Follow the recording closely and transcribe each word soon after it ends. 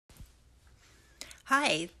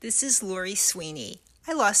Hi, this is Lori Sweeney.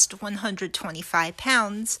 I lost 125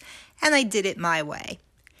 pounds and I did it my way.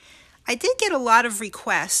 I did get a lot of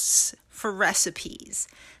requests for recipes.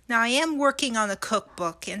 Now I am working on a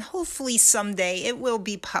cookbook and hopefully someday it will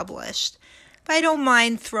be published. But I don't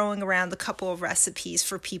mind throwing around a couple of recipes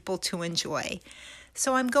for people to enjoy.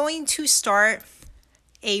 So I'm going to start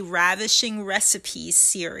a Ravishing Recipes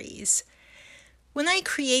series. When I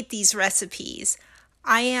create these recipes,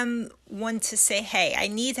 I am one to say, hey, I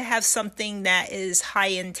need to have something that is high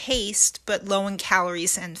in taste but low in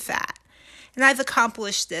calories and fat. And I've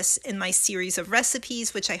accomplished this in my series of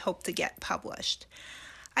recipes, which I hope to get published.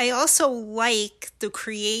 I also like the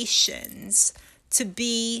creations to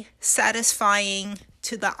be satisfying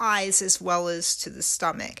to the eyes as well as to the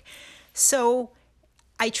stomach. So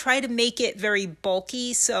I try to make it very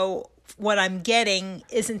bulky, so what I'm getting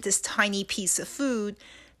isn't this tiny piece of food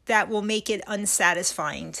that will make it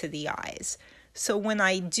unsatisfying to the eyes. So when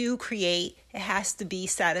I do create, it has to be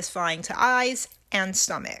satisfying to eyes and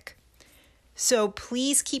stomach. So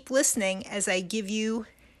please keep listening as I give you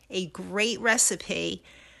a great recipe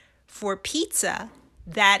for pizza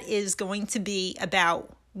that is going to be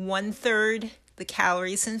about 1/3 the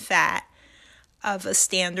calories and fat of a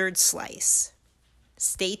standard slice.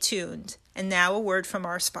 Stay tuned. And now a word from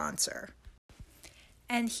our sponsor.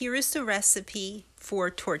 And here is the recipe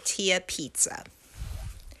for tortilla pizza.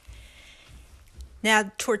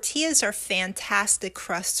 Now, tortillas are fantastic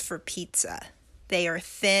crusts for pizza. They are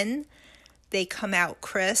thin, they come out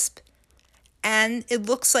crisp, and it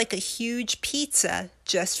looks like a huge pizza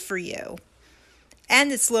just for you.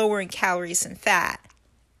 And it's lower in calories and fat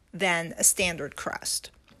than a standard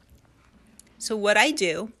crust. So what I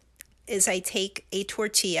do is I take a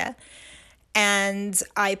tortilla and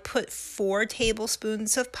I put 4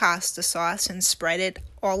 tablespoons of pasta sauce and spread it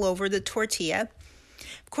all over the tortilla.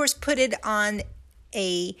 Of course, put it on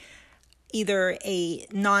either a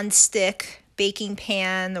non-stick baking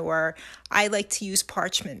pan, or I like to use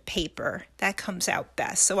parchment paper. That comes out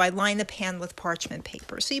best. So I line the pan with parchment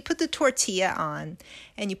paper. So you put the tortilla on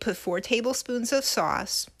and you put 4 tablespoons of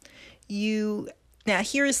sauce. Now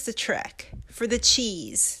here's the trick. For the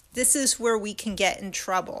cheese, this is where we can get in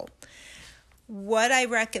trouble. What I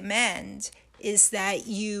recommend is that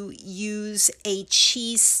you use a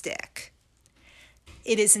cheese stick.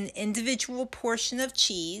 It is an individual portion of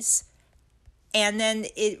cheese, and then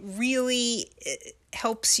it really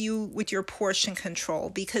helps you with your portion control,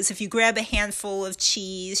 because if you grab a handful of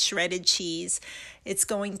cheese, shredded cheese, it's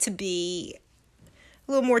going to be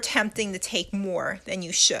a little more tempting to take more than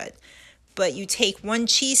you should. But you take 1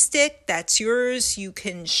 cheese stick, that's yours. You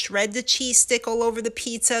can shred the cheese stick all over the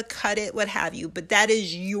pizza, cut it, what have you. But that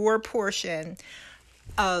is your portion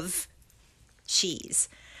of cheese.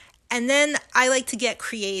 And then I like to get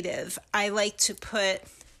creative. I like to put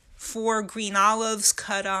 4 green olives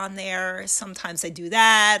cut on there. Sometimes I do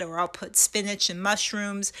that, or I'll put spinach and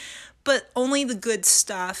mushrooms. But only the good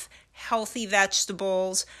stuff, healthy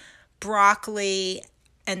vegetables, broccoli,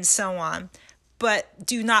 and so on. But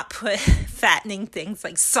do not put fattening things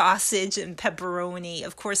like sausage and pepperoni.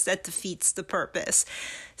 Of course, that defeats the purpose.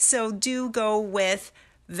 So do go with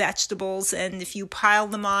vegetables, and if you pile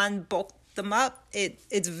them on, bulk them up,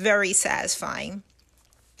 it's very satisfying.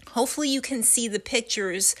 Hopefully you can see the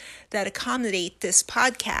pictures that accommodate this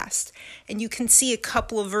podcast, and you can see a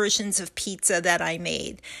couple of versions of pizza that I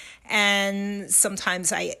made. And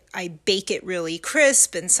sometimes I bake it really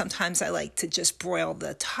crisp, and sometimes I like to just broil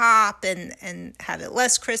the top and have it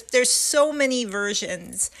less crisp. There's so many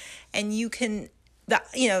versions, and you can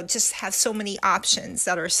just have so many options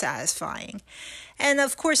that are satisfying. And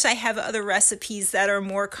of course, I have other recipes that are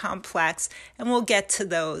more complex, and we'll get to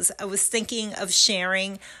those. I was thinking of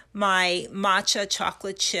sharing my matcha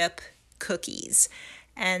chocolate chip cookies,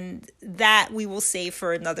 and that we will save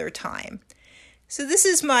for another time. So this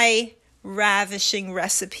is my ravishing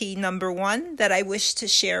recipe number 1 that I wish to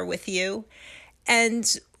share with you.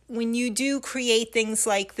 And when you do create things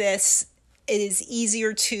like this, it is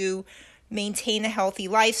easier to maintain a healthy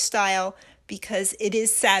lifestyle because it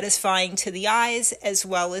is satisfying to the eyes as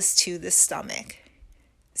well as to the stomach.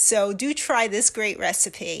 So do try this great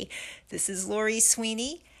recipe. This is Lori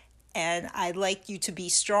Sweeney, and I'd like you to be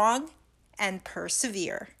strong and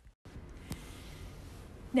persevere.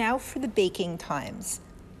 Now for the baking times.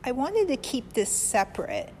 I wanted to keep this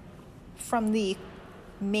separate from the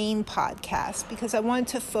main podcast because I wanted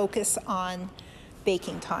to focus on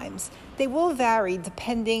baking times. They will vary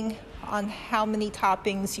depending on how many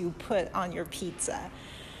toppings you put on your pizza.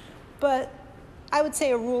 But I would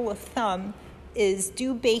say a rule of thumb is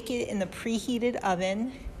do bake it in the preheated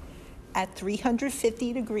oven at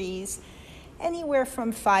 350 degrees anywhere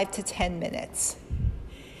from 5 to 10 minutes.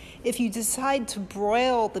 If you decide to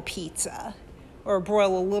broil the pizza, or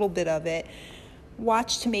broil a little bit of it,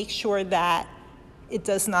 watch to make sure that it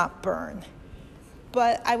does not burn.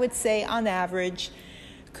 But I would say on average,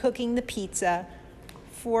 cooking the pizza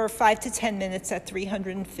for 5 to 10 minutes at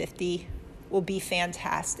 350 will be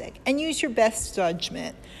fantastic. And use your best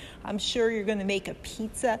judgment. I'm sure you're going to make a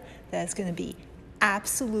pizza that's going to be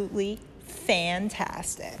absolutely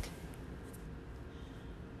fantastic.